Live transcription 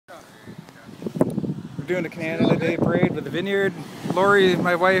doing a Canada Day parade with the vineyard. Lori,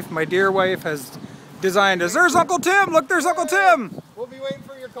 my wife, my dear wife, has designed us. There's Uncle Tim! Look, there's Uncle Tim! We'll be waiting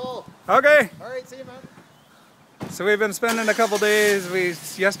for your call. Okay. Alright, see you, man. So we've been spending a couple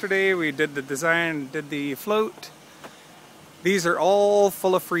days. Yesterday we did the design, did the float. These are all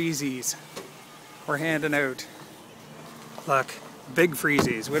full of freezies we're handing out. Look, big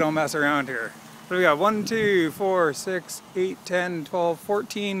freezies. We don't mess around here. So we got 1, 2, 4, 6, 8, 10, 12,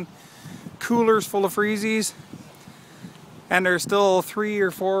 14 coolers full of freezies. And there's still 3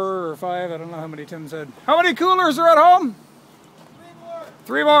 or 4 or 5, I don't know how many Tim said. How many coolers are at home?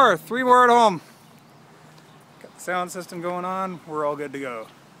 3 more. 3 more at home. Got the sound system going on. We're all good to go.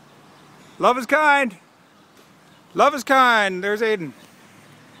 Love is kind. Love is kind. There's Aiden.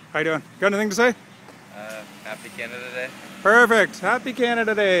 How you doing? Got anything to say? Happy Canada Day. Perfect. Happy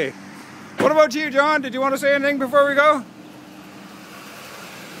Canada Day. What about you, John? Did you want to say anything before we go?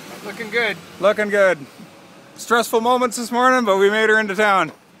 Looking good. Looking good. Stressful moments this morning, but we made her into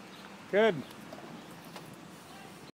town. Good.